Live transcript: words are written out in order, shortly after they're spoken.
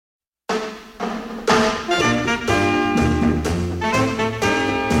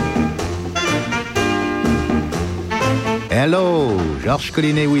Hello, Georges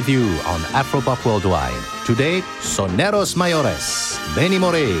Collinet with you on Afropop Worldwide. Today, Soneros Mayores, Beny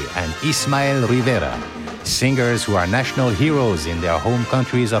Moré and Ismael Rivera, singers who are national heroes in their home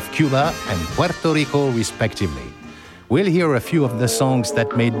countries of Cuba and Puerto Rico, respectively. We'll hear a few of the songs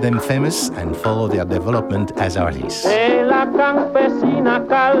that made them famous and follow their development as artists. De la campesina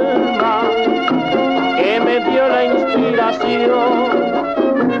calma que me dio la inspiración,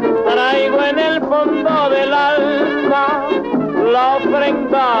 traigo en el fondo del alma la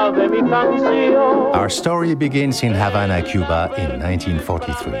ofrenda de mi canción. Our story begins in Havana, Cuba in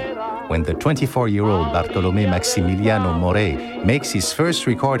 1943, when the 24-year-old Bartolomé Maximiliano Moré makes his first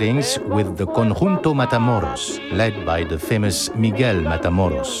recordings with the Conjunto Matamoros, led by the famous Miguel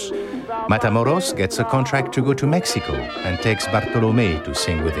Matamoros. Matamoros gets a contract to go to Mexico and takes Bartolomé to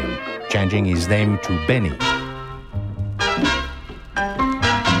sing with him, changing his name to Beny.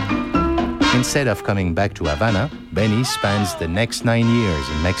 Instead of coming back to Havana, Beny spends the next 9 years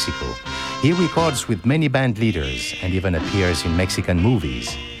in Mexico. He records with many band leaders and even appears in Mexican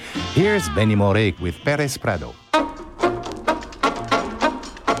movies. Here's Beny Moré with Pérez Prado.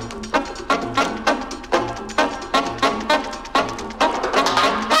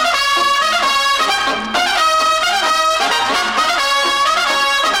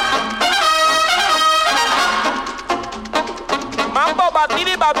 Mambo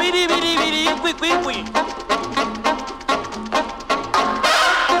batiri babiri biri biri cui cui cui.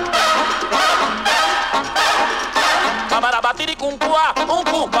 Babara batiri kunkua,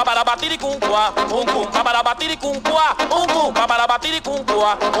 unku, babara batiri kunkua, unku, babara batiri kunkua, unku, babara batiri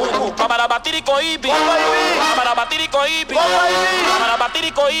kunkua, unku, babara batiri koibi, babara batiri koibi, babara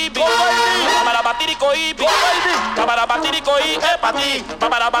batiri koibi, babara batiri koibi, babara batiri koi epati,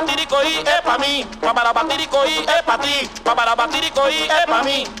 babara batiri koi epami, babara batiri koi epati, babara batiri koi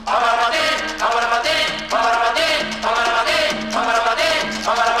epami. Babara batiri, babara batiri, babara batiri, babara batiri,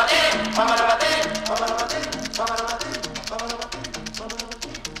 babara batiri, babara batiri, babara batiri, babara batiri, babara batiri.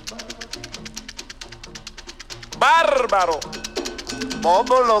 Bárbaro.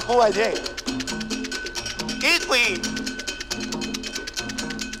 Bombo lo tú ayer. Kiwi.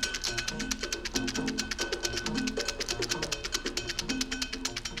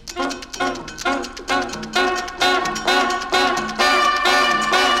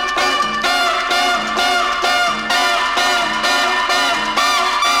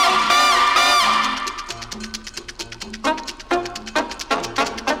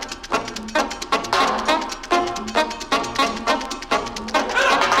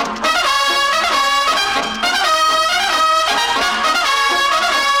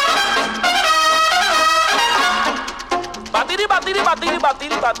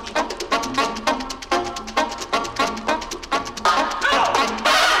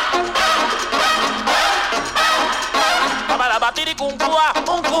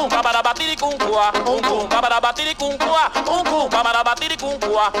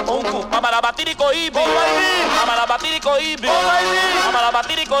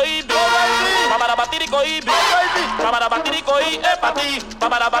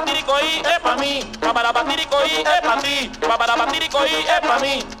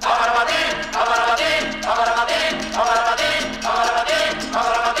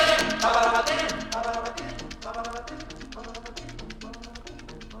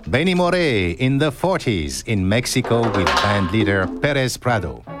 Beny Moré in the 40s in Mexico with band leader Pérez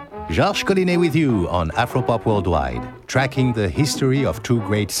Prado. Georges Collinet with you on Afropop Worldwide, tracking the history of two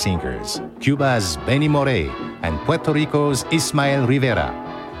great singers, Cuba's Beny Moré and Puerto Rico's Ismael Rivera.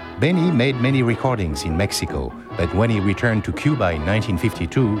 Beny made many recordings in Mexico, but when he returned to Cuba in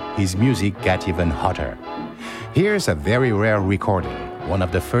 1952, his music got even hotter. Here's a very rare recording, one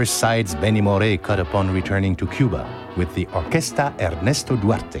of the first sides Beny Moré cut upon returning to Cuba, with the Orquesta Ernesto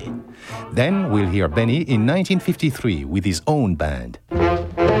Duarte. Then we'll hear Beny in 1953 with his own band.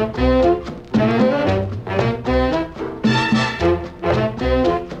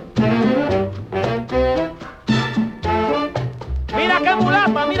 Mira qué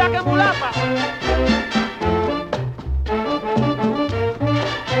mulata, mira qué mulata.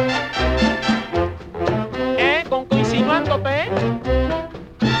 Con insinuándote,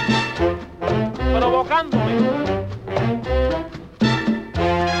 provocándome.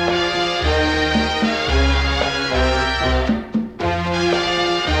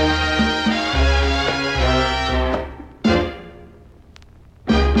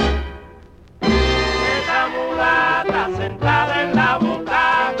 Sentada en la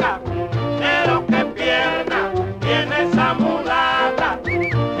butaca,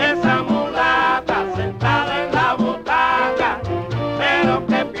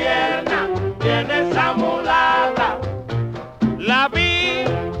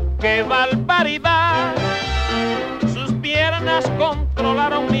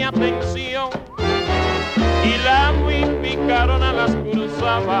 controlaron mi atención y la muy picarona las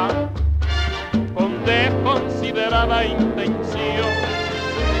cruzaba con desconsiderada intención,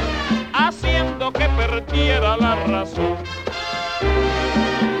 haciendo que perdiera la razón,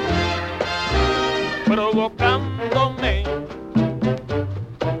 provocándome,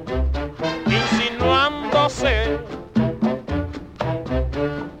 insinuándose,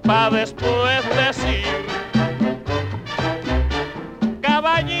 pa' después decir: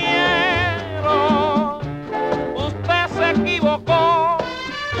 caballero, usted se equivocó,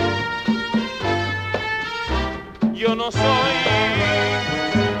 yo no soy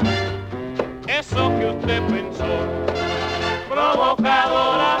eso que usted pensó.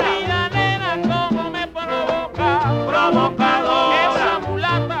 Provocadora, mira nena cómo me provoca. Provocadora, esa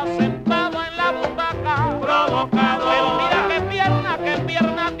mulata sentada en la butaca. Provocadora, pero mira qué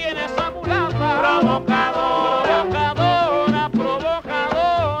pierna tiene esa mulata. Provocadora, provocadora,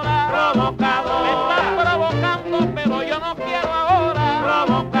 provocadora, provocadora. Me estás provocando pero yo no quiero ahora.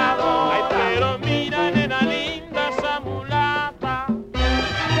 Provocadora, ay pero mira nena linda esa mulata.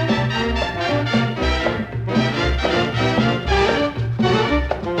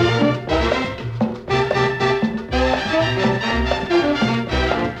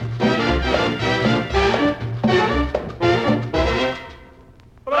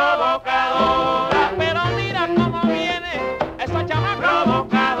 Provocadora, pero mira cómo viene esa chamaca.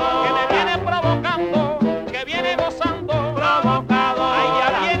 Provocadora, que me viene provocando, que viene gozando. Provocadora, ay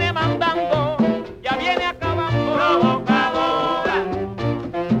ya viene mandando, ya viene acabando. Provocadora,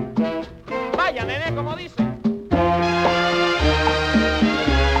 vaya nene como dice.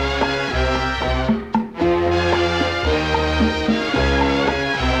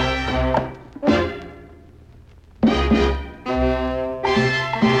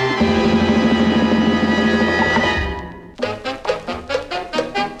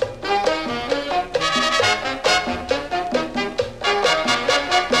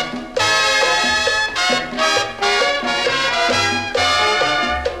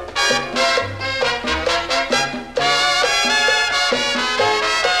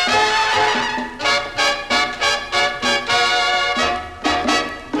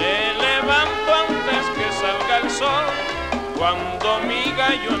 Me levanto antes que salga el sol, cuando mi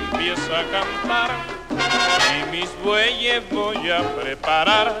gallo empieza a cantar, y mis bueyes voy a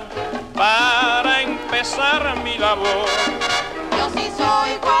preparar para empezar mi labor. Yo sí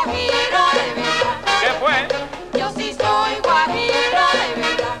soy guajiro de verdad. ¿Qué fue? Yo sí soy guajiro de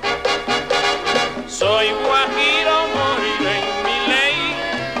verdad. Soy guajiro, moriré en mi ley,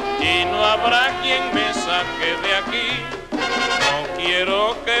 y no habrá quien me saque de aquí. No quiero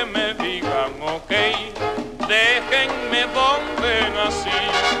que me digan ok, déjenme donde nací.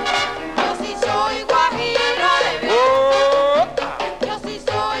 Yo sí soy guajiro de verdad. Oh, Yo sí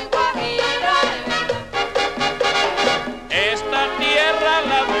soy guajiro de verdad. esta tierra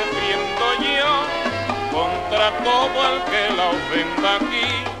la defiendo yo contra todo el que la ofenda aquí,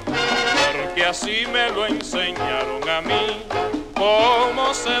 porque así me lo enseñaron a mí,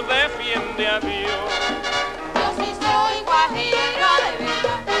 cómo se defiende a Dios. Yo sí soy guajiro de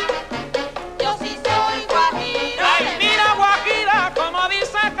verdad. Yo sí soy guajiro Ay, de mira verdad. guajira, como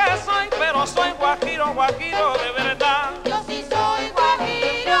dice que soy, pero soy guajiro, guajiro de verdad. Yo sí soy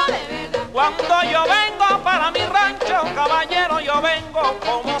guajiro de verdad. Cuando yo vengo para mi rancho, caballero, yo vengo,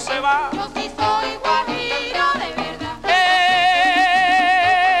 ¿cómo se va? Yo sí soy guajiro de verdad.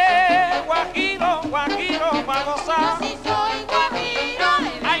 Guajiro, guajiro, pa' Yo gozar. sí soy guajiro de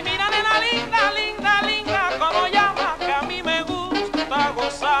verdad. Ay, mira nena linda, linda, linda, como llama, que a mí me gusta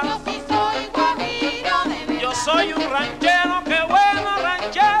gozar. Yo sí soy guajiro de verdad. Yo soy un ranchero, qué bueno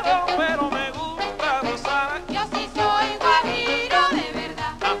ranchero, pero me gusta gozar. Yo sí soy guajiro de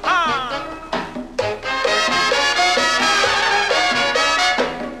verdad. Ajá.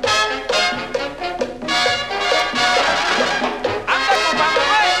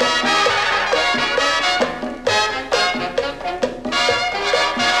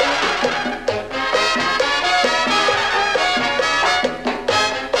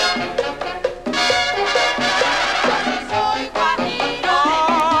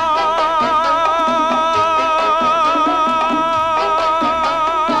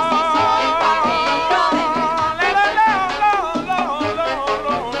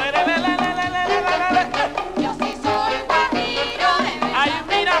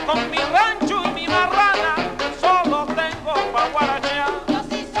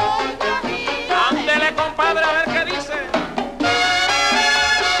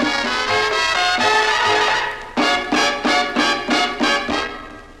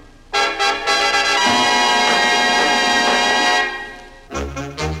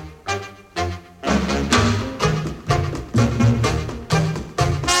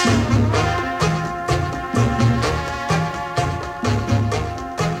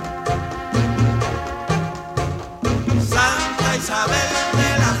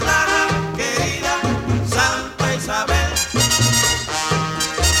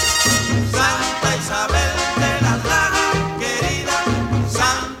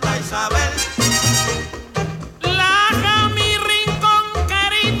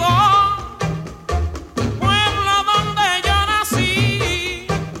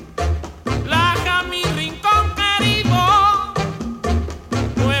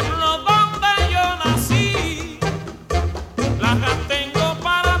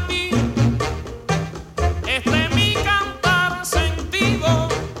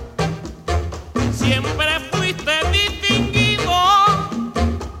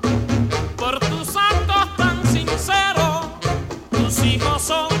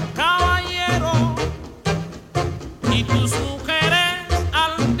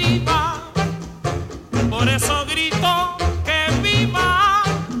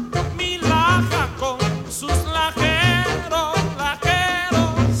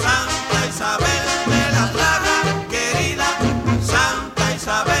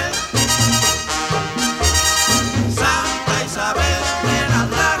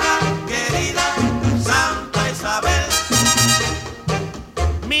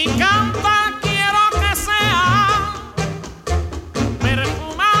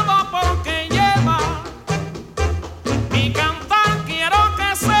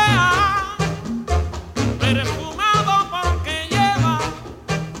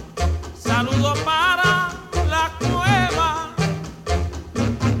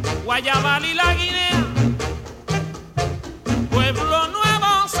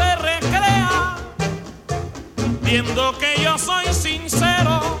 Viendo que yo soy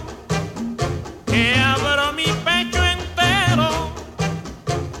sincero, que abro mi pecho entero,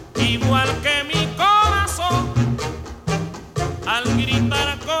 igual que mi corazón, al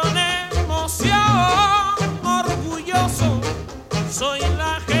gritar con emoción, orgulloso, soy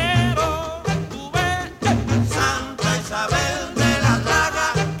lajero, tú ves, Santa Isabel de la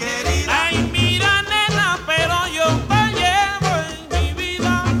Laga, querida. Ay, mira, nena, pero yo te llevo en mi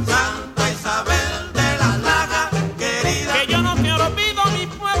vida. Santa Isabel de la Laga, querida. Que yo no te olvido, mi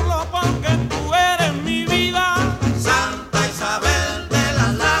pueblo, porque tú eres mi vida. Santa Isabel de la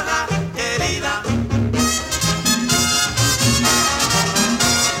Laga, querida.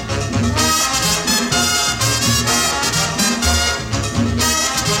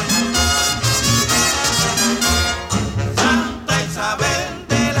 Santa Isabel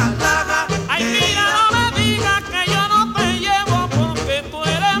de la Laga, Ay, mira, no me digas que yo no te llevo, porque tú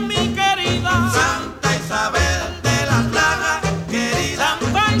eres mi querida. Santa Isabel de la Laga, querida.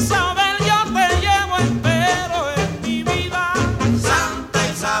 Santa Isabel, yo te llevo entero en mi vida. Santa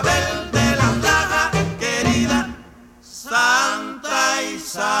Isabel de la Laga, querida. Santa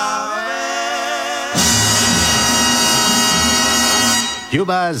Isabel.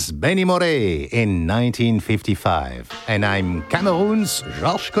 Cuba's Beny Moré in 1955. And I'm Cameroon's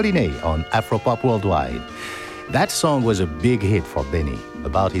Georges Collinet on Afropop Worldwide. That song was a big hit for Beny,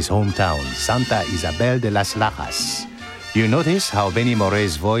 about his hometown, Santa Isabel de las Lajas. You notice how Beny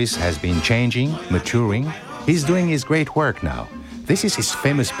Moré's voice has been changing, maturing? He's doing his great work now. This is his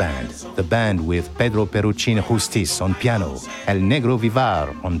famous band, the band with Pedro Peruchin Justiz on piano, El Negro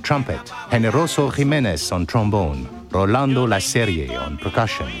Vivar on trumpet, Generoso Jimenez on trombone, Rolando La Serie on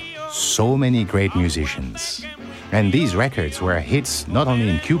percussion. So many great musicians. And these records were hits not only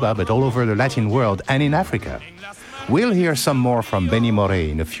in Cuba but all over the Latin world and in Africa. We'll hear some more from Beny Moré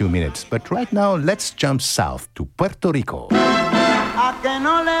in a few minutes, but right now let's jump south to Puerto Rico. A que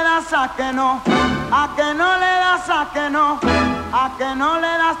no le das, a que no, a que no le das, a que no, a que no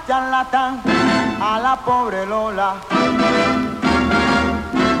le das charlatán a la pobre Lola.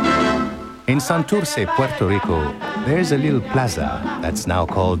 In Santurce, Puerto Rico, there's a little plaza that's now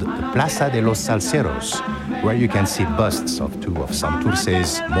called the Plaza de los Salseros, where you can see busts of two of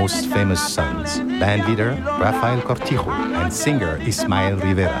Santurce's most famous sons, bandleader Rafael Cortijo and singer Ismael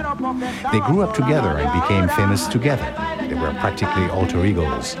Rivera. They grew up together and became famous together. They were practically alter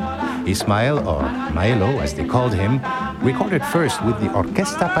egos. Ismael, or Maelo as they called him, recorded first with the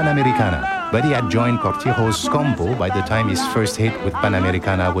Orquesta Panamericana, but he had joined Cortijo's combo by the time his first hit with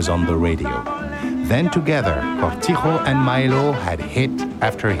Panamericana was on the radio. Then together, Cortijo and Maelo had hit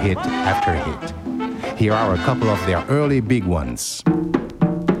after hit after hit. Here are a couple of their early big ones.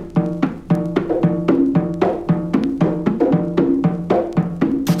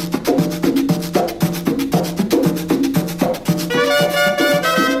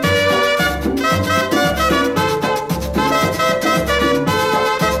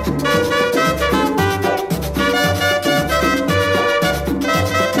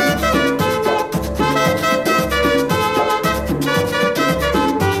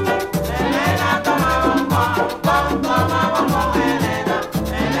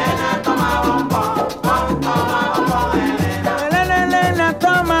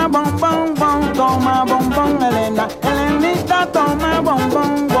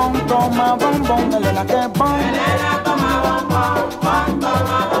 Elena que bon. Elena toma bombón, bon,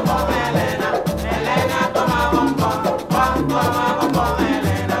 toma bombón, Elena. Elena toma bombón, bon, toma bombón,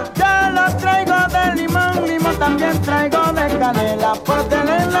 Elena. Yo lo traigo de limón, limón también traigo de canela, porque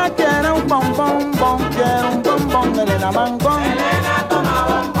Elena quiere un bombón, quiere un bombón de Elena mangón. Elena toma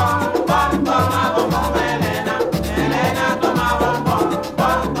bombón, bon, toma bombón, Elena. Elena toma bombón,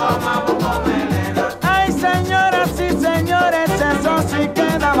 bon, toma bombón, Elena. Ay, señoras y señores, eso sí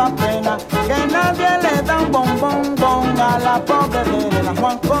que daba pena, que nadie le da un bombón a la pobre de Elena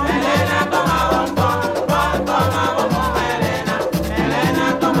Juancón. Elena toma bombón, bon, toma bombón, Elena. Elena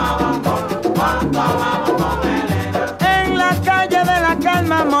toma bombón, bon, toma bombón, Elena. En la calle de la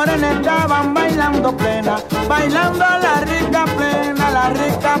Calma Morena estaban bailando plena, bailando la rica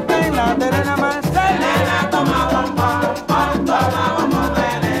plena de Elena Marcela. Elena toma bombón, bon, toma bombón,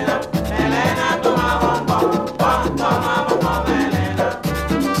 Elena. Elena toma bombón, bon, toma bombón, Elena.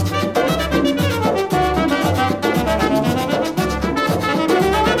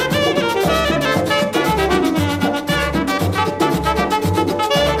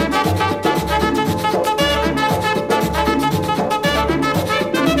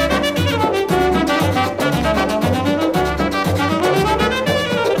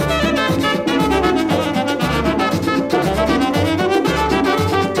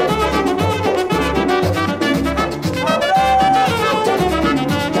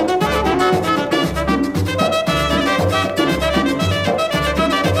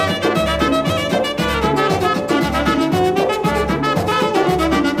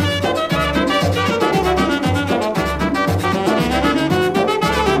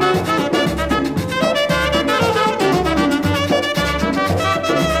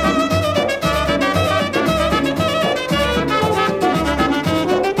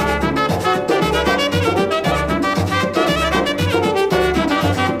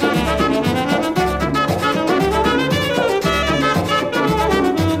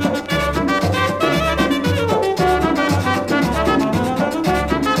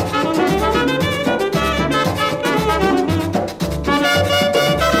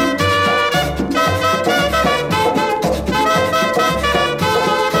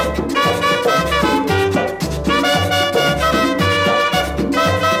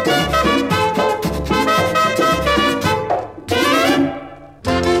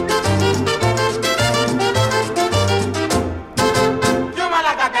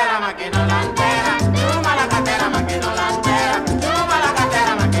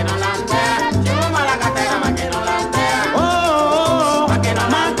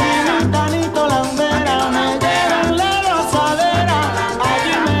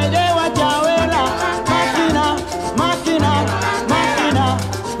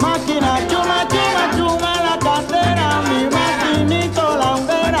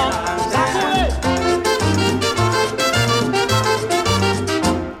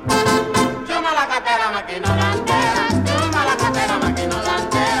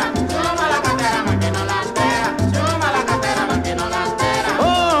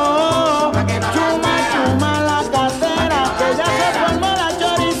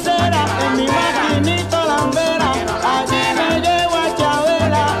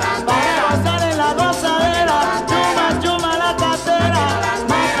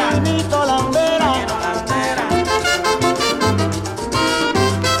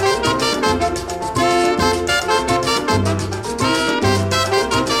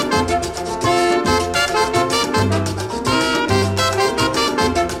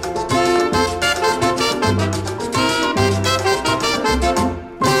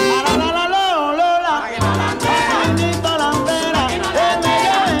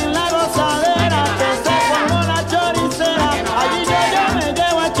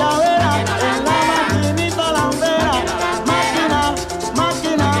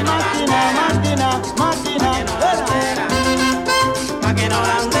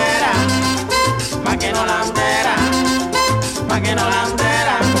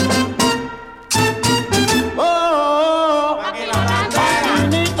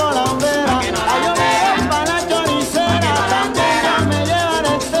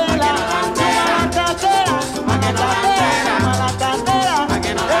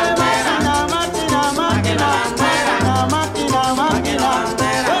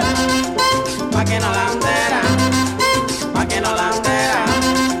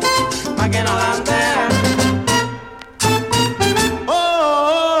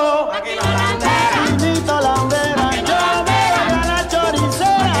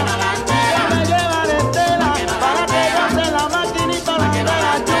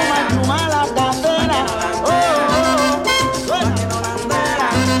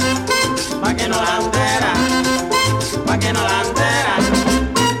 que no la enteran.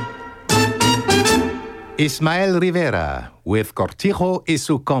 Ismael Rivera with Cortijo y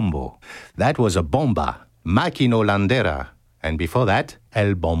su combo. That was a bomba, Máquina Landera. And before that,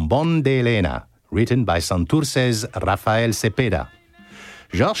 El Bombón de Elena, written by Santurce's Rafael Cepeda.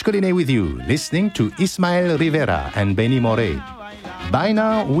 Georges Collinet with you, listening to Ismael Rivera and Beny Moré. By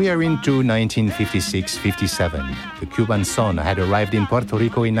now, we are into 1956-57. The Cuban son had arrived in Puerto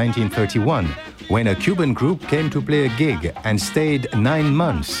Rico in 1931, when a Cuban group came to play a gig and stayed 9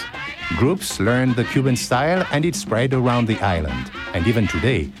 months. Groups learned the Cuban style and it spread around the island. And even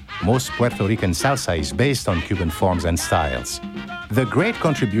today, most Puerto Rican salsa is based on Cuban forms and styles. The great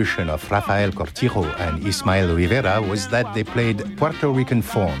contribution of Rafael Cortijo and Ismael Rivera was that they played Puerto Rican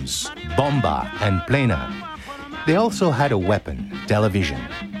forms, bomba and plena. They also had a weapon, television.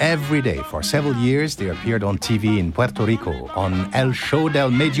 Every day for several years, they appeared on TV in Puerto Rico on El Show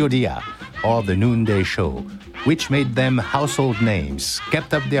del Mediodía, or the Noonday Show, which made them household names,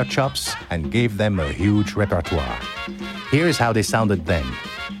 kept up their chops, and gave them a huge repertoire. Here's how they sounded then.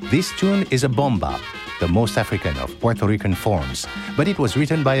 This tune is a bomba, the most African of Puerto Rican forms, but it was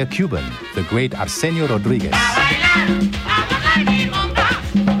written by a Cuban, the great Arsenio Rodriguez.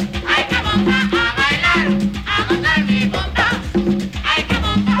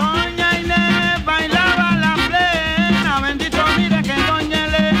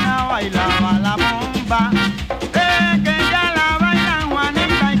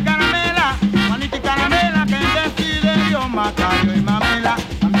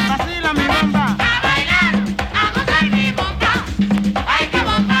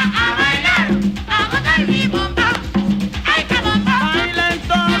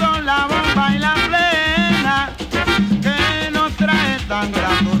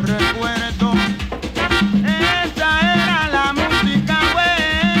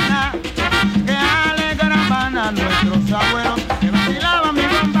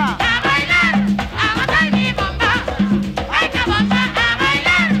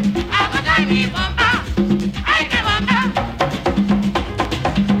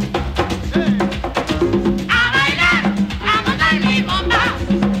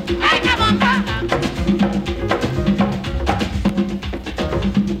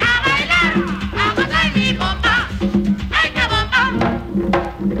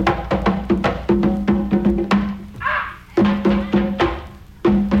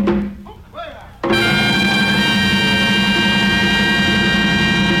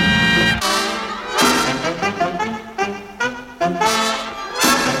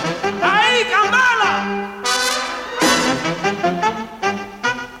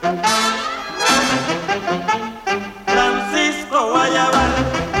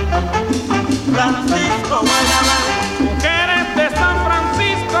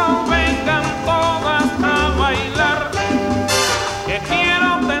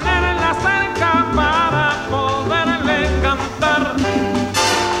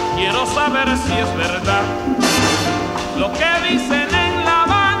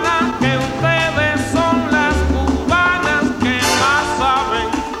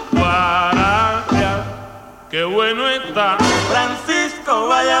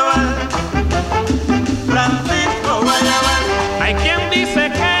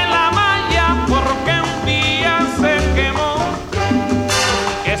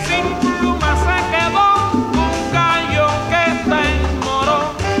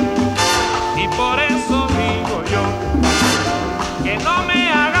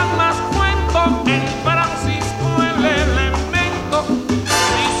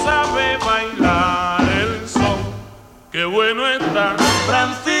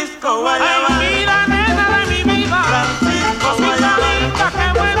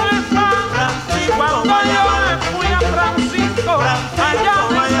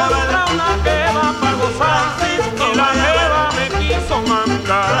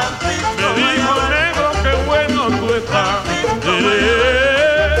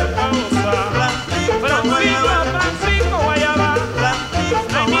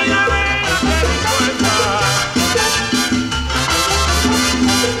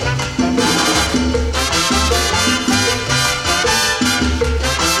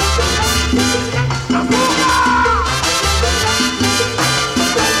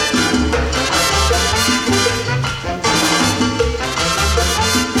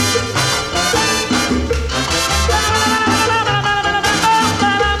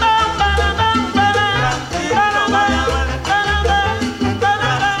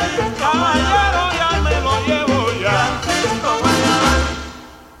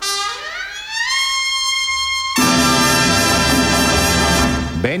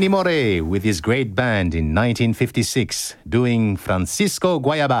 Beny Moré with his great band in 1956 doing Francisco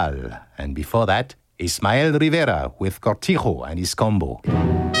Guayabal. And before that, Ismael Rivera with Cortijo and his combo.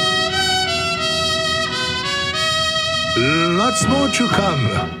 Lots more to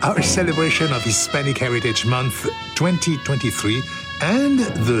come. Our celebration of Hispanic Heritage Month 2023 and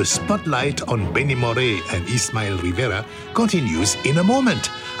the spotlight on Beny Moré and Ismael Rivera continues in a moment.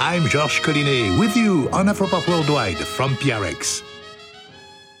 I'm Georges Collinet with you on Afropop Worldwide from PRX.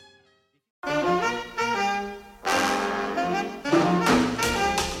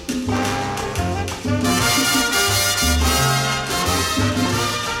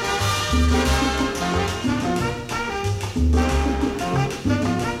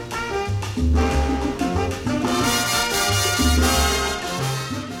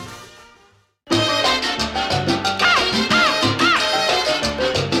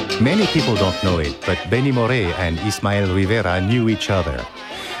 Many people don't know it, but Beny Moré and Ismael Rivera knew each other.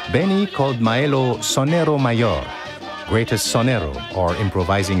 Beny called Maelo Sonero Mayor, greatest sonero or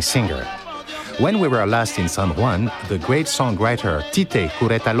improvising singer. When we were last in San Juan, the great songwriter Tite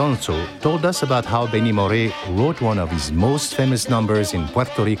Curet Alonso told us about how Beny Moré wrote one of his most famous numbers in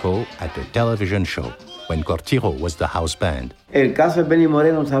Puerto Rico at a television show, when Cortijo was the house band. El caso de Beny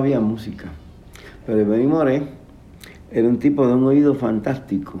Moré no sabía música, pero Beny Moré era un tipo de un oído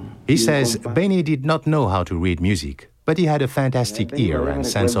fantástico. He says Beny did not know how to read music, but he had a fantastic ear and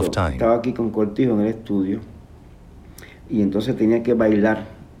sense of time. Estaba aquí con Cortijo en el estudio y entonces tenía que bailar.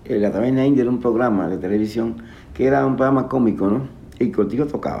 La Taberna India era un programa de televisión que era un programa cómico, ¿no? Y Cortijo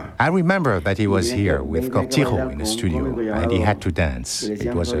tocaba. I remember that he was here with Cortijo in the studio and he had to dance.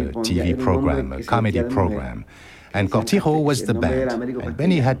 It was a TV program, a comedy program. And Cortijo was the band. And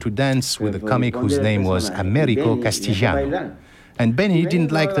Beny had to dance with a comic whose name was Americo Castellano. And Beny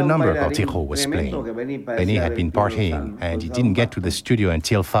didn't like the number Cortijo was playing. Beny had been partying and he didn't get to the studio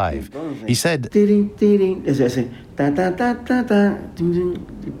until 5. He said, y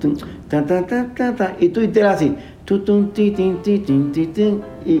tú y así,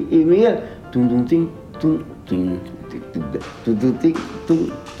 y Miguel,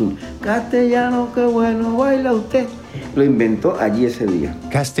 Castellano, qué bueno baila usted. Lo inventó allí ese día.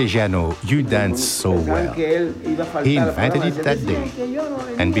 Castellano, you dance so well. He invented it that day.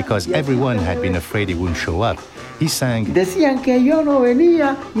 And because everyone had been afraid he wouldn't show up, he sang, Decían que yo no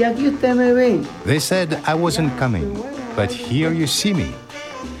venía y aquí usted me ve. They said I wasn't coming, but here you see me.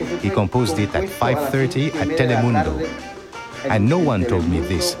 He composed it at 5:30 at Telemundo. And no one told me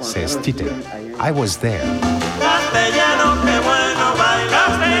this, says Tite. I was there. Castellano, qué bueno baila.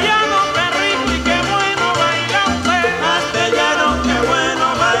 Castellano, qué rico y qué bueno baila usted. Castellano, qué bueno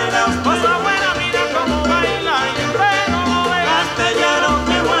baila usted. Cosa buena, mira cómo baila y usted no lo ve. Castellano,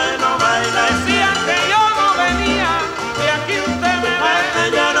 qué bueno baila. Decían que yo no venía y aquí usted me ve.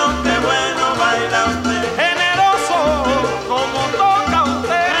 Castellano, qué bueno baila usted. Generoso, como toca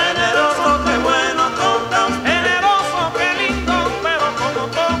usted. Generoso, qué bueno toca usted. Generoso, qué lindo, pero como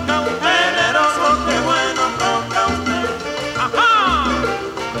toca usted. Generoso, qué bueno toca usted. Ajá,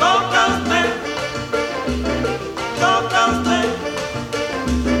 toca usted. Toca usted.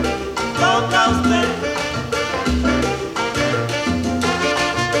 Toca usted.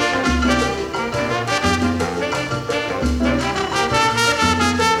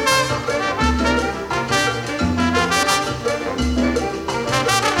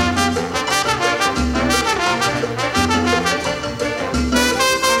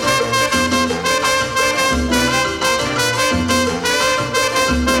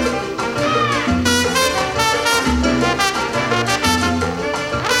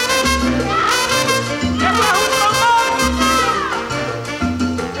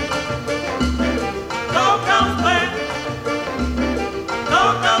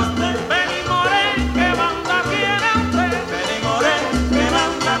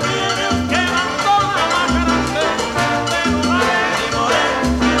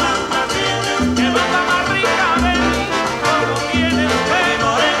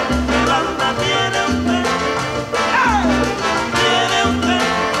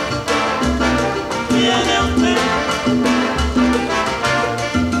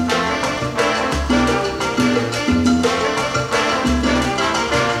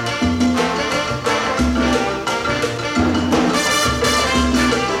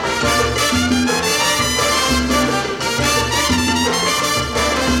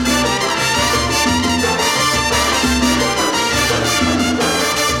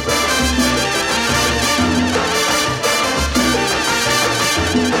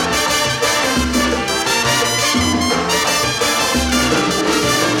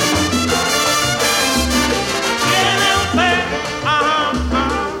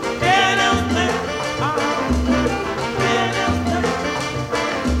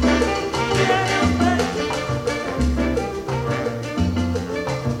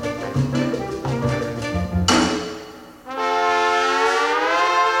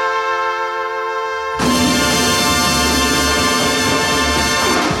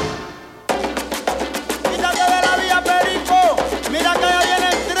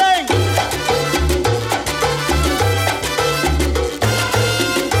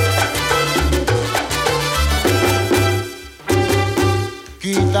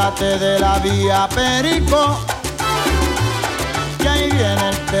 quítate de la vía Perico, que ahí viene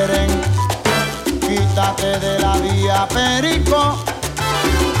el tren. Quítate de la vía Perico,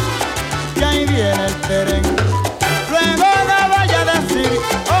 que ahí viene el tren. Luego no vaya a decir,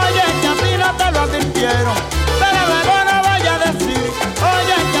 oye, que a ti no te lo advirtieron. Pero luego no vaya a decir,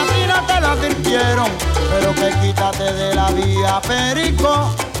 oye, que a ti no te lo advirtieron. Pero que quítate de la vía Perico,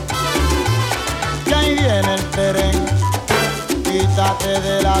 que ahí viene el tren. Quítate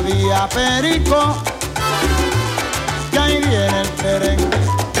de la vía Perico, que ahí viene el tren.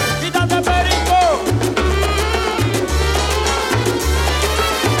 Quítate, Perico.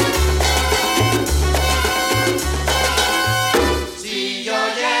 Si yo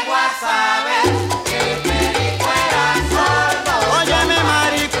llego a saber que el Perico era sordo. Óyeme,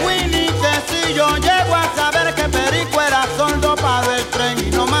 Maricuini, que si yo llego a saber que Perico era sordo, paro el tren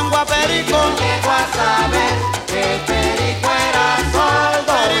y no mango a Perico. Si yo llego a saber que el Perico era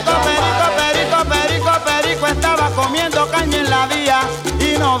sordo. Perico estaba comiendo caña en la vía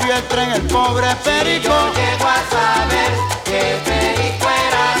y no vio el tren, el pobre Perico. Si yo llego a saber que el Perico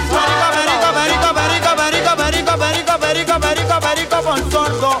era sordo. Perico por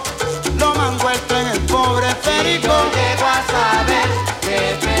sordo, lo mangó el tren, el pobre Perico. Si yo llego a saber que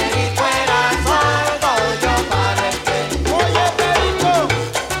el Perico era sordo, yo paro el tren. Oye, Perico.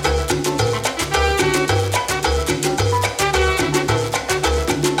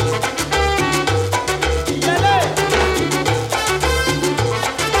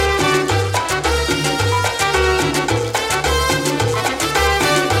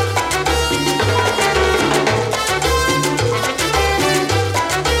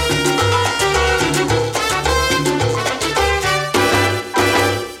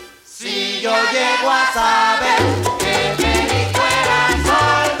 Si yo llego a saber que el Perico era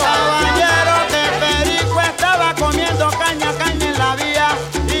sordo, Caballero, que Perico estaba comiendo caña en la vía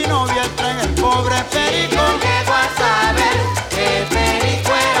y no vio el tren, el pobre si Perico. yo llego a saber que el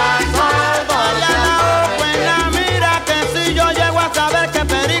Perico era sordo, Pues la mira, que si yo llego a saber que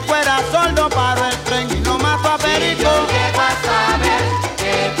Perico era sordo, paro el tren y no mato a si Perico. yo llego a saber que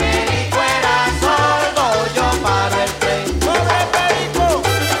el Perico era sordo, yo paro el tren. ¡Pobre Perico!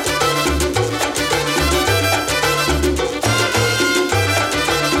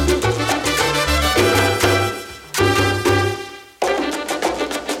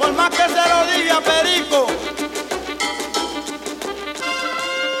 Por más que se lo diga a Perico.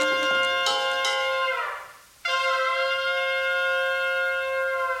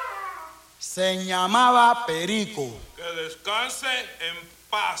 Se llamaba Perico. Que descanse en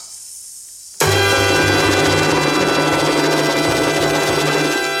paz.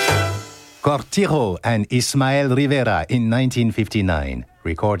 Cortiro and Ismael Rivera in 1959,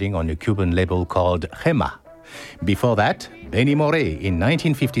 recording on a Cuban label called Gema. Before that, Beny Moré in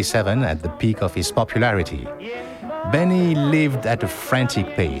 1957 at the peak of his popularity. Beny lived at a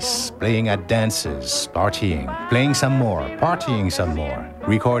frantic pace, playing at dances, partying, playing some more, partying some more,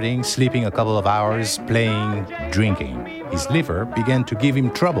 recording, sleeping a couple of hours, playing, drinking. His liver began to give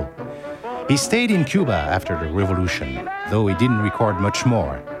him trouble. He stayed in Cuba after the revolution, though he didn't record much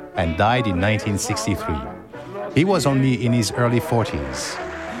more, and died in 1963. He was only in his early 40s.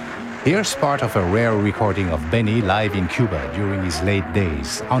 Here's part of a rare recording of Beny live in Cuba during his late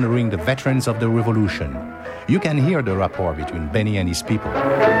days, honoring the veterans of the revolution. You can hear the rapport between Beny and his people.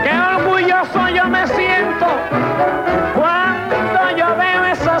 Qué orgulloso yo me siento cuando yo veo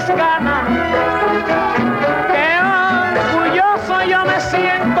esas ganas. Qué orgulloso yo me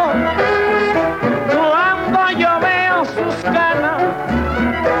siento cuando yo veo sus ganas.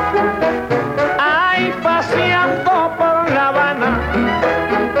 Ay, paseando por La Habana,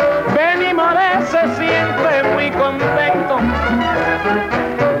 Beny Moré se siente muy contento.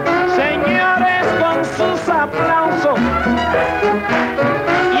 Señores, con sus aplausos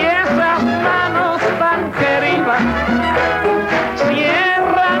y esas manos tan queridas,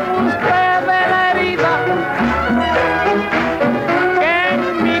 cierran ustedes la herida que en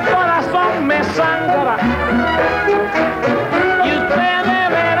mi corazón me sangra, y ustedes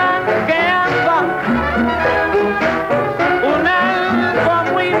verán que anda un algo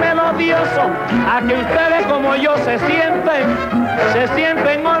muy melodioso, a que ustedes como yo se sienten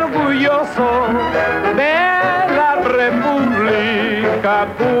orgullosos de la República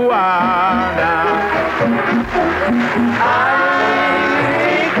Cubana. Ay,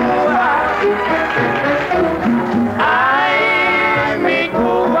 mi Cuba, ay, mi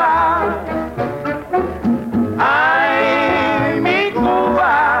Cuba, ay, mi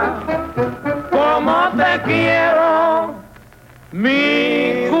Cuba, cómo te quiero,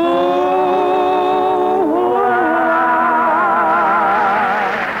 mi Cuba.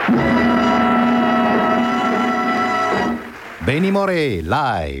 Beny Moré,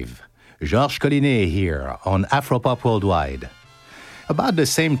 live. Georges Collinet here on Afropop Worldwide. About the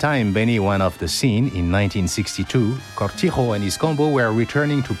same time Beny went off the scene in 1962, Cortijo and his combo were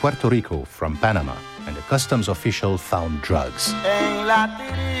returning to Puerto Rico from Panama, and a customs official found drugs. En la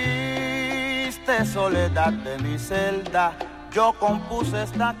triste soledad de mi celda, yo compuse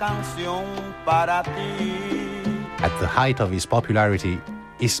esta canción para ti. At the height of his popularity,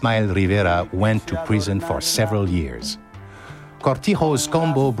 Ismael Rivera went to prison for several years. Cortijo's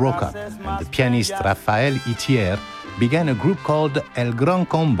combo broke up, and the pianist Rafael Itier began a group called El Gran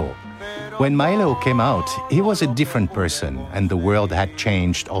Combo. When Maelo came out, he was a different person, and the world had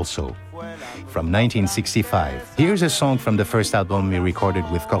changed also. From 1965, here's a song from the first album he recorded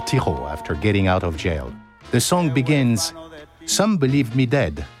with Cortijo after getting out of jail. The song begins, "Some believed me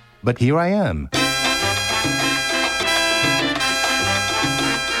dead, but here I am."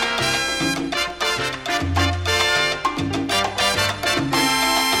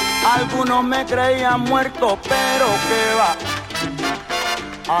 Algunos me creían muerto, pero qué va.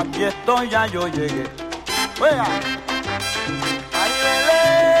 Aquí estoy, ya yo llegué. Oiga. Ay, lele,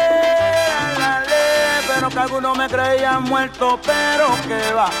 pero que algunos me creían muerto, pero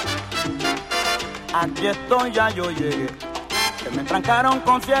qué va. Aquí estoy, ya yo llegué. Que me trancaron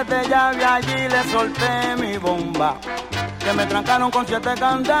con 7 llaves, allí le solté mi bomba. Que me trancaron con 7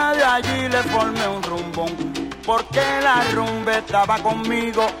 candados, y allí le formé un rumbón. Porque la rumba estaba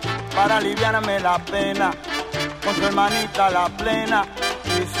conmigo para aliviarme la pena, con su hermanita la plena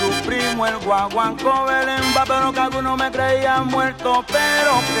y su primo el guaguanco Belemba, pero que algunos me creían muerto,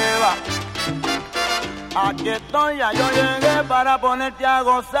 pero que va. Aquí estoy, ya yo llegué para ponerte a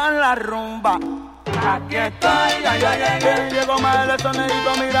gozar la rumba. Aquí estoy, ya yo llegué. Llegó más el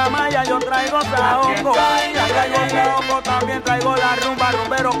sonerito, mira más, ya yo traigo saoco. Ya traigo saoco, también traigo la rumba,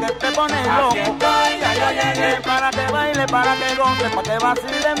 rumbero que te pone loco. Aquí estoy, ya yo llegué. Para que baile, para que goce, para que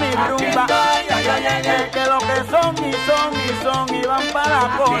vacile mi rumba. Aquí estoy, ya yo llegué. Que lo que son y van para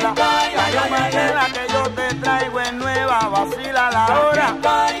la cola. Ya yo llegué. La que yo te traigo es nueva, vacila la hora. Aquí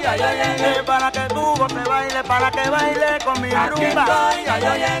estoy, ya yo llegué. Para que tú goce, baile, para que baile con mi rumba. Aquí estoy, ya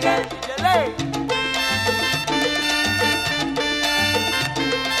yo llegué.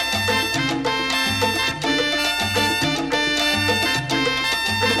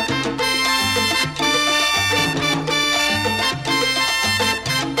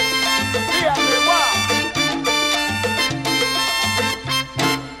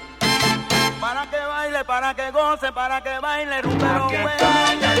 Para que goce, para que baile, rumbero bueno.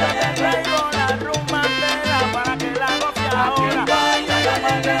 Ya yo te traigo la rumba entera para que la goce ahora. Ya yo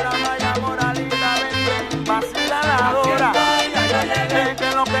llegué, la maya moralita, ven, vacila la hora. Es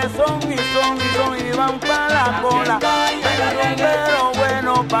que lo que son y van para la cola. El rumbero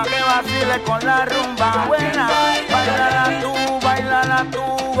bueno, pa' que vacile con la rumba buena. Bailala tú,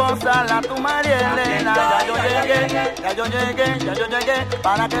 gózala tú, María Elena. Ya yo llegué,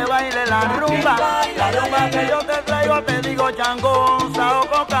 para que baile la rumba. La rumba que yo te traigo, te digo chango,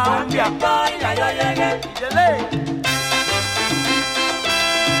 saoco, cambia. Ya yo llegué.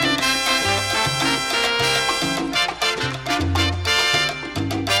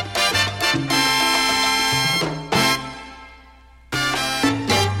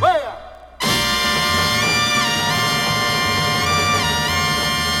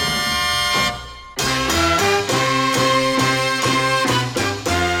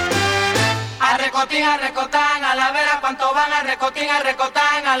 Arrecotán, a la vera cuánto van,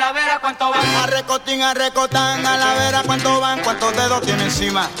 arrecotán, a la vera cuánto van. Arrecotán, a la vera cuánto van, cuántos dedos tiene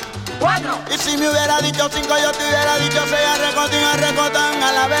encima. 4. Y si me hubiera dicho 5, yo te hubiera dicho 6. Arrecotán,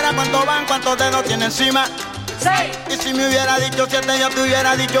 a la vera cuánto van, cuántos dedos tiene encima. 6. Y si me hubiera dicho 7, yo te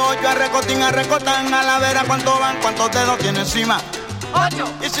hubiera dicho 8. Arrecotán, a la vera cuánto van, cuántos dedos tiene encima.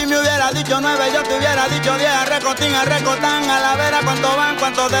 8. Y si me hubiera dicho 9, yo te hubiera dicho 10. Arrecotán, a la vera cuánto van,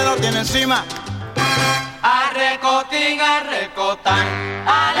 cuántos dedos tiene encima. Arrecotán,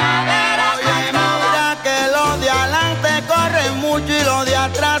 a la vera. Oye, mira que los de adelante corren mucho y los de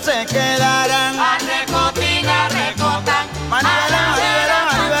atrás se quedarán. Arrecotán,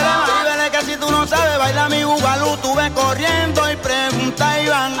 Maribela, que si tú no sabes bailar mi bugalú, tú ves corriendo y pregunta y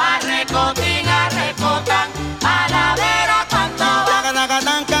van. Arrecotán, a la vera cuánto van.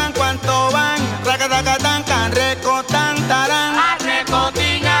 Racatacatán, cuánto van. Racatacatán, recotán, tarán.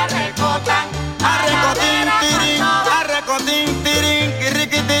 Arrecotín, tirín,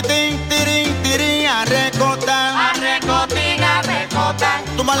 kirriquititín, tirín, arrecotán.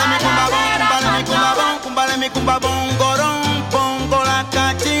 Túmbale mi cumbabón, gorón, pongo la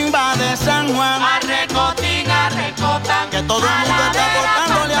cachimba de San Juan. Arrecotán, que todo el mundo está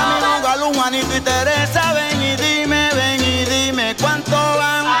botándole a mi bugalú, Juanito y Teresa, ven y dime,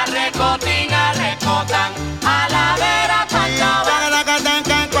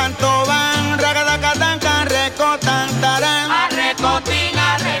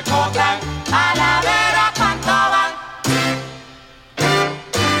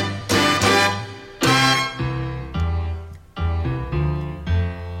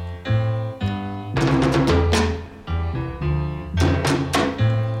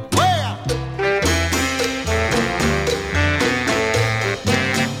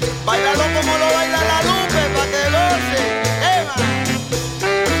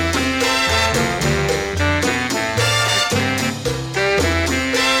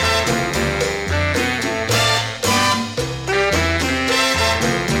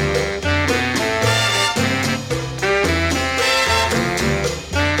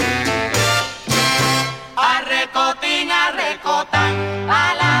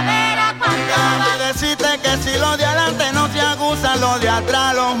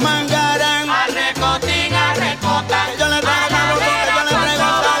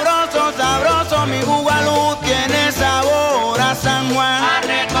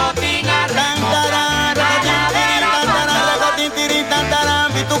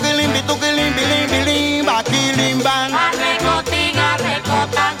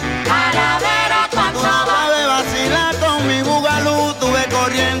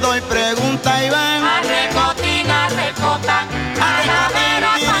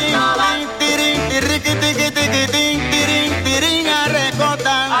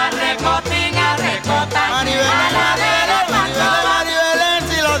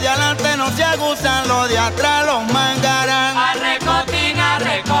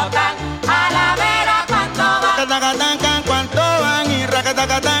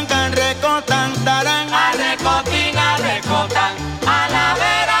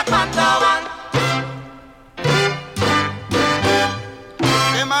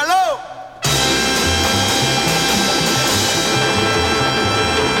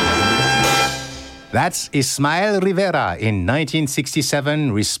 That's Ismael Rivera in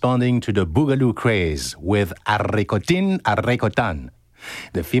 1967 responding to the Boogaloo craze with Arrecotin Arrecotan.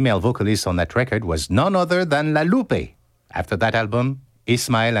 The female vocalist on that record was none other than La Lupe. After that album,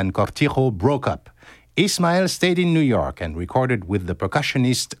 Ismael and Cortijo broke up. Ismael stayed in New York and recorded with the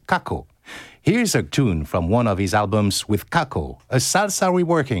percussionist Caco. Here's a tune from one of his albums with Caco, a salsa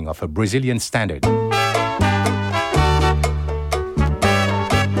reworking of a Brazilian standard.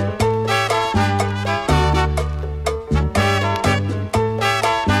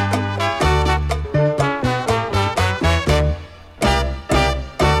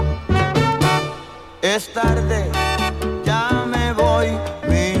 Es tarde, ya me voy,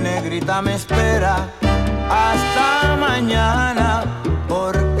 mi negrita me espera hasta mañana,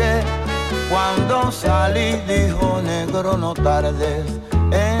 porque cuando salí dijo negro no tardes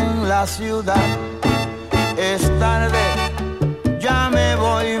en la ciudad. Es tarde, ya me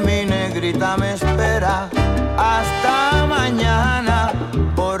voy, mi negrita me espera hasta mañana,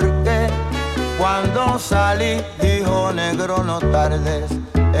 porque cuando salí dijo negro no tardes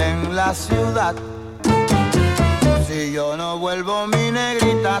en la ciudad. Si yo no vuelvo, mi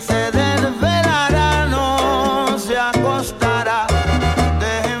negrita se desvelará, no se acostará.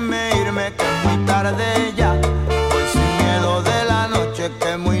 Déjenme irme que es muy tarde ya, voy sin miedo de la noche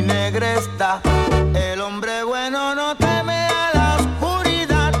que muy negra está. El hombre bueno no teme a la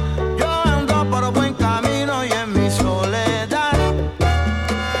oscuridad, yo ando por buen camino y en mi soledad.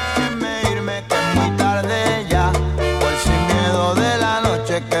 Déjenme irme que es muy tarde ya, voy sin miedo de la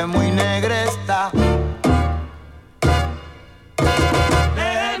noche que muy negra está.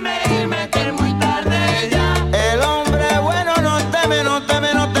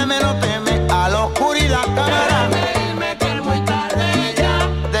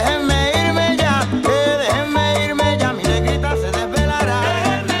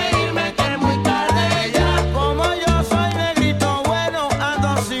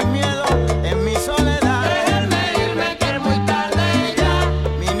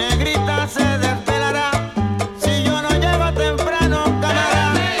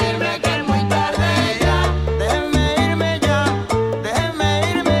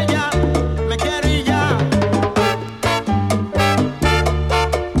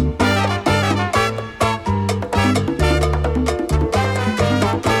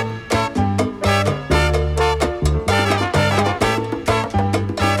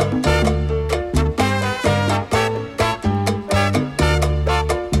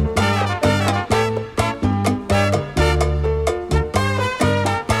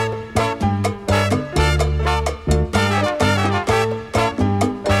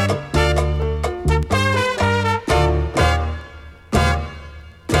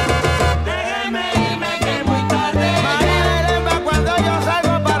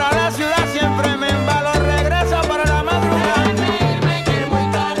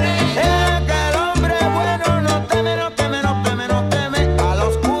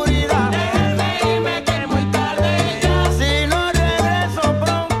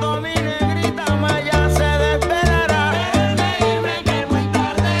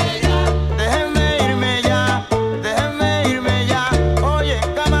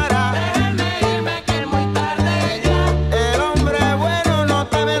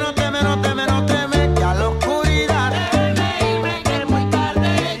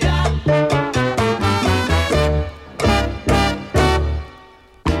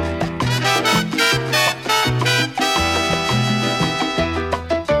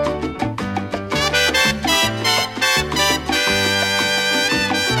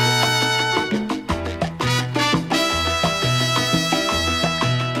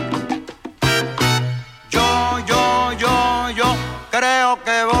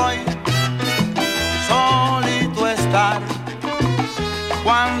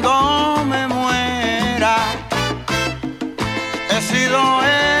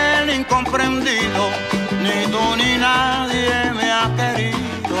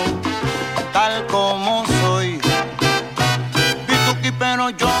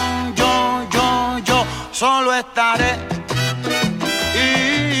 Solo estaré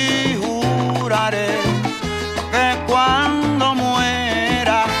y juraré que cuando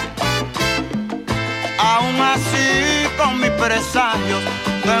muera, aún así con mis presagios,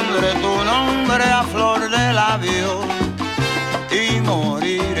 tendré tu nombre a flor de labios y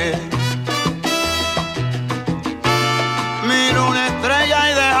moriré. Miro una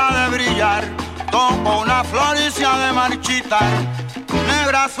estrella y deja de brillar, toco una flor y se ha de marchitar.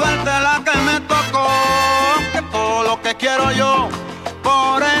 Negra suerte la que me tocó, que todo lo que quiero yo,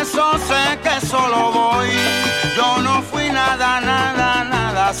 por eso sé que solo voy. Yo no fui nada, nada,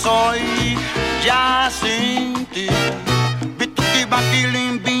 nada soy. Ya sin ti. Bituki,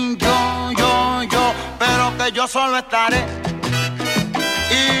 baquilín, bin, yo, pero que yo solo estaré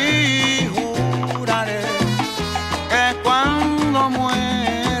y juraré que cuando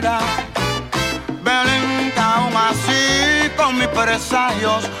muera, Belén, aún así con mis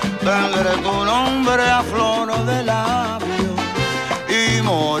presagios, tendré tu nombre a flor de labio y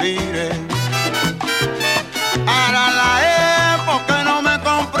moriré. Ahora la época no me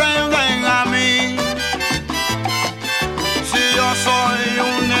comprenden a mí, si yo soy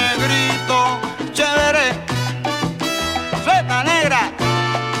un negrito chévere, fleta negra,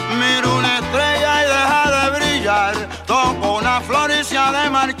 miro una estrella y deja de brillar, toco una flor y se ha de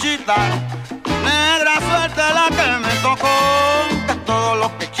marchitar, negra suerte la que me tocó, que es todo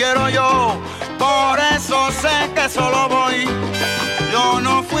lo que quiero yo, por eso sé que solo voy. Yo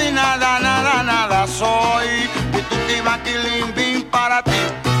no fui nada, nada, nada soy. Y tú te ibas quilimbín para ti.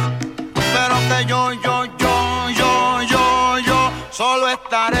 Pero que yo solo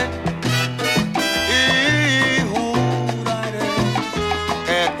estaré y juraré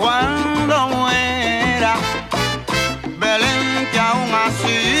que cuando muera, Belén, que aún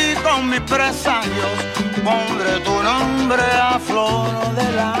así con mis presagios pondré tu nombre a flor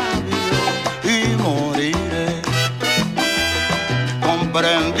de labio y moriré.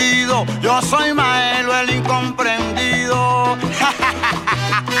 Comprendido, yo soy Ismael el incomprendido.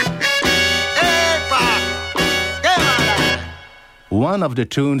 One of the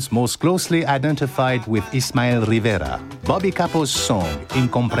tunes most closely identified with Ismael Rivera, Bobby Capo's song,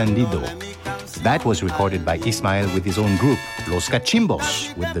 Incomprendido. That was recorded by Ismael with his own group, Los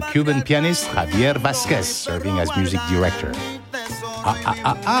Cachimbos, with the Cuban pianist Javier Vasquez serving as music director.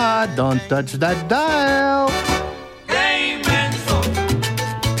 Don't touch that dial!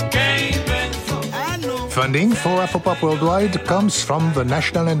 Funding for Afropop Worldwide comes from the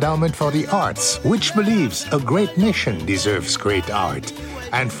National Endowment for the Arts, which believes a great nation deserves great art,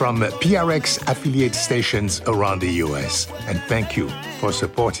 and from PRX affiliate stations around the US. And thank you for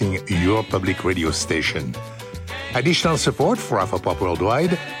supporting your public radio station. Additional support for Afropop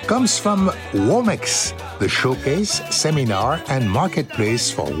Worldwide comes from WOMEX, the showcase, seminar, and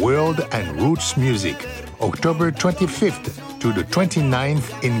marketplace for world and roots music, October 25th to the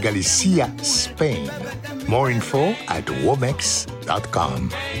 29th in Galicia, Spain. More info at womex.com.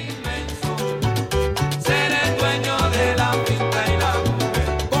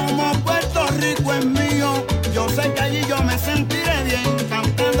 Como Puerto Rico es mío, yo sé que allí yo me sentiré bien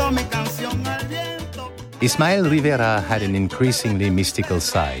cantando mi canción al viento. Ismael Rivera had an increasingly mystical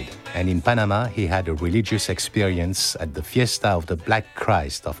side, and in Panama he had a religious experience at the Fiesta of the Black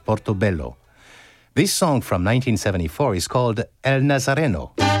Christ of Portobello. This song from 1974 is called El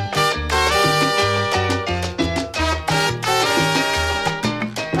Nazareno.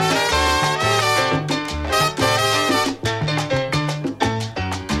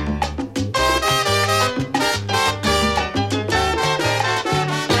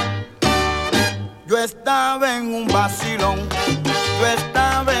 Yo estaba en un vacilón,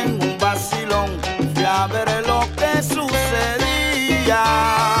 fui a ver lo que sucedía.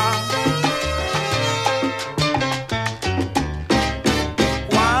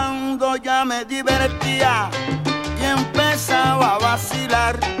 Cuando ya me divertía y empezaba a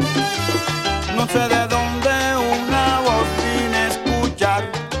vacilar, no sé de dónde una voz vine a escuchar.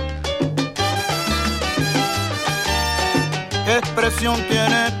 ¿Qué expresión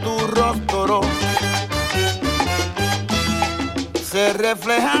tiene tu rostro? Se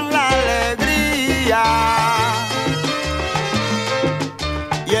refleja en la alegría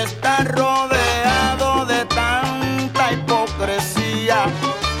y está rodeado de tanta hipocresía.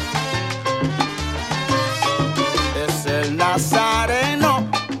 Es el Nazareno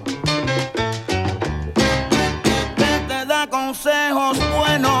que te da consejos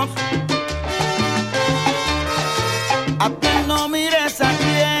buenos. A ti no mires a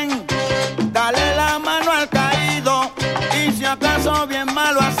quién, dale la mano al caído. Y si acaso bien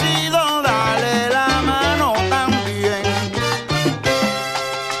malo ha sido, dale la mano también.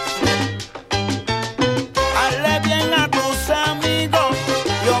 Hazle bien a tus amigos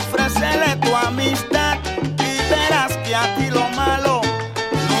y ofrécele tu amistad, y verás que a ti lo malo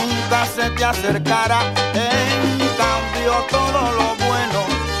nunca se te acercará. En cambio todo lo bueno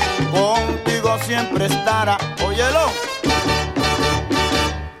contigo siempre estará. Óyelo.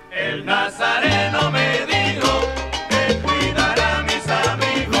 El Nazareno me dijo que cuidará a mis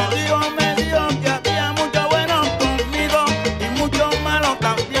amigos. Me dijo que había mucho bueno conmigo y mucho malo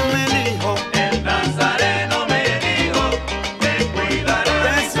también me dijo. El Nazareno me dijo que cuidará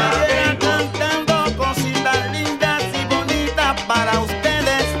a mis amigos. Cantando cositas lindas y bonitas para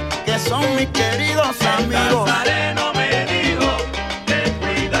ustedes, que son mis queridos amigos. El Nazareno me dijo que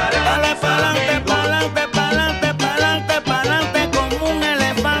cuidará. Dale pa'lante, pa'lante, pa'lante, pa'lante, pa'lante como un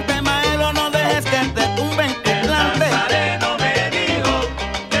elefante, Maelo, no dejes que te tumben tu plante. El Nazareno me dijo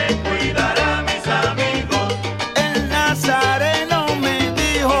que cuidará a mis amigos. El Nazareno me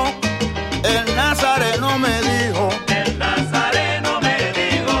dijo, el Nazareno me dijo. El Nazareno me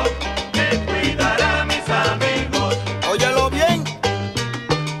dijo que cuidará a mis amigos. Óyelo bien.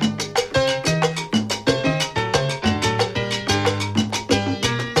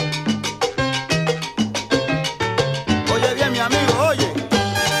 Oye bien, mi amigo, oye.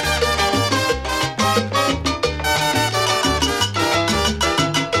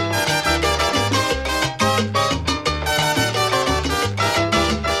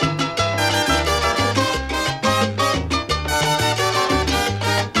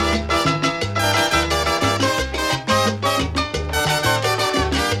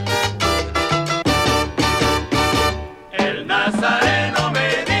 El Nazareno me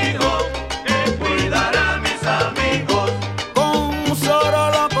dijo que cuidará a mis amigos. Con un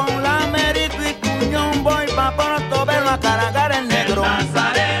sorolo, con la merito y cuñón voy pa' Portobelo a cargar el negro. El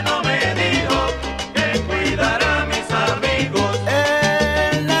Nazareno me dijo que cuidará a mis amigos.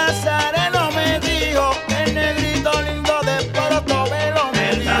 El Nazareno me dijo, el negrito lindo de Portobelo me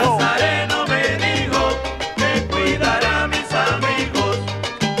El dijo. Nazareno me dijo que cuidará a mis amigos.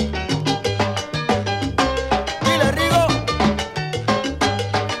 Dile, Rigo.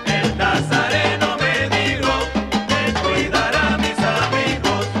 El Nazareno me dijo que cuidará a mis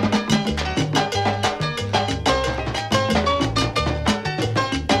amigos.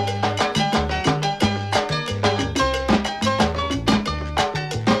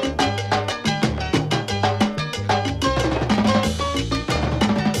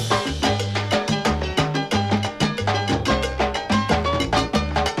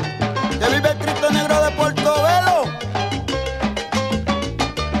 Que vive el Cristo Negro de Portobelo.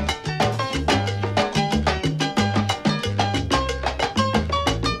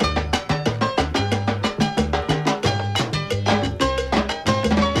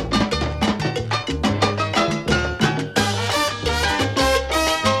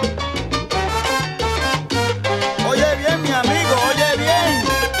 Oye bien, mi amigo, oye bien.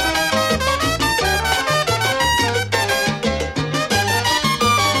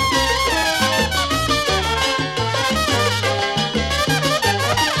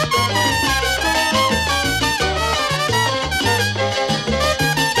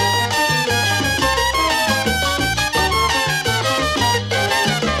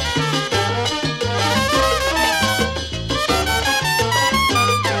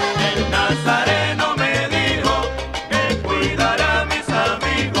 El Nazareno me dijo que cuidará a mis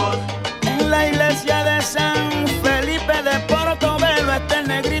amigos. En la iglesia de San Felipe de Portobelo está el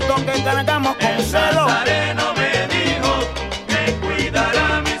negrito que cargamos con El celo. Nazareno me dijo que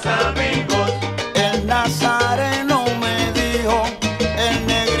cuidará a mis amigos. El Nazareno me dijo, el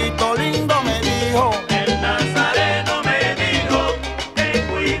negrito lindo me dijo. El Nazareno me dijo que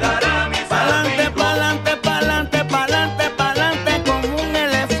cuidará a mis Pa'lante, amigos. pa'lante, pa'lante, pa'lante, pa'lante como un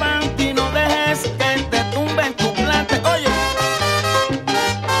elefante y no dejes que te tumben tu plante. Oye.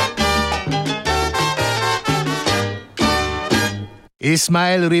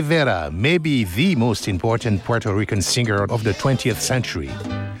 Ismael Rivera may be the most important Puerto Rican singer of the 20th century.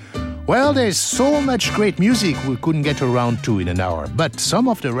 Well, there's so much great music we couldn't get around to in an hour, but some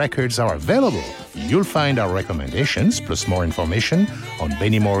of the records are available. You'll find our recommendations plus more information on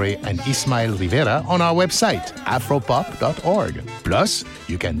Beny Moré and Ismael Rivera on our website, afropop.org. Plus,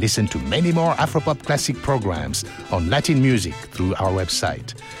 you can listen to many more Afropop classic programs on Latin music through our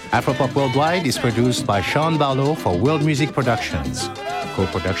website. Afropop Worldwide is produced by Sean Barlow for World Music Productions.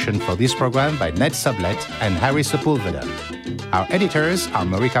 Co-production for this program by Ned Sublette and Harry Sepulveda. Our editors are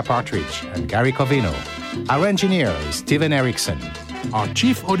Marika Partridge and Gary Covino. Our engineer is Steven Erickson. Our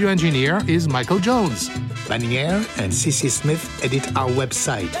chief audio engineer is Michael Jones. Lanier and Cissy Smith edit our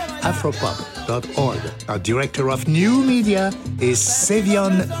website, afropop.org. Our director of new media is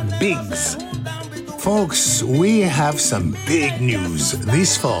Savion Biggs. Folks, we have some big news.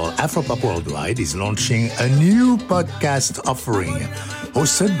 This fall, Afropop Worldwide is launching a new podcast offering,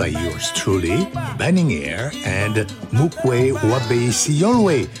 hosted by yours truly, Beny and Mukwe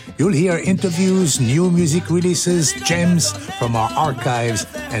Wabesi-Yolwe. You'll hear interviews, new music releases, gems from our archives,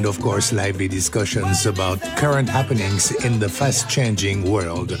 and of course, lively discussions about current happenings in the fast-changing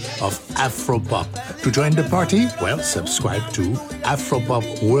world of Afropop. To join the party, well, subscribe to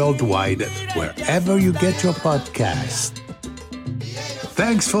Afropop Worldwide wherever you get your podcast.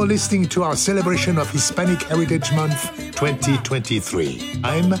 Thanks for listening to our celebration of Hispanic Heritage Month 2023.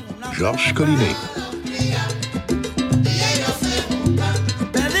 I'm Georges Collinet.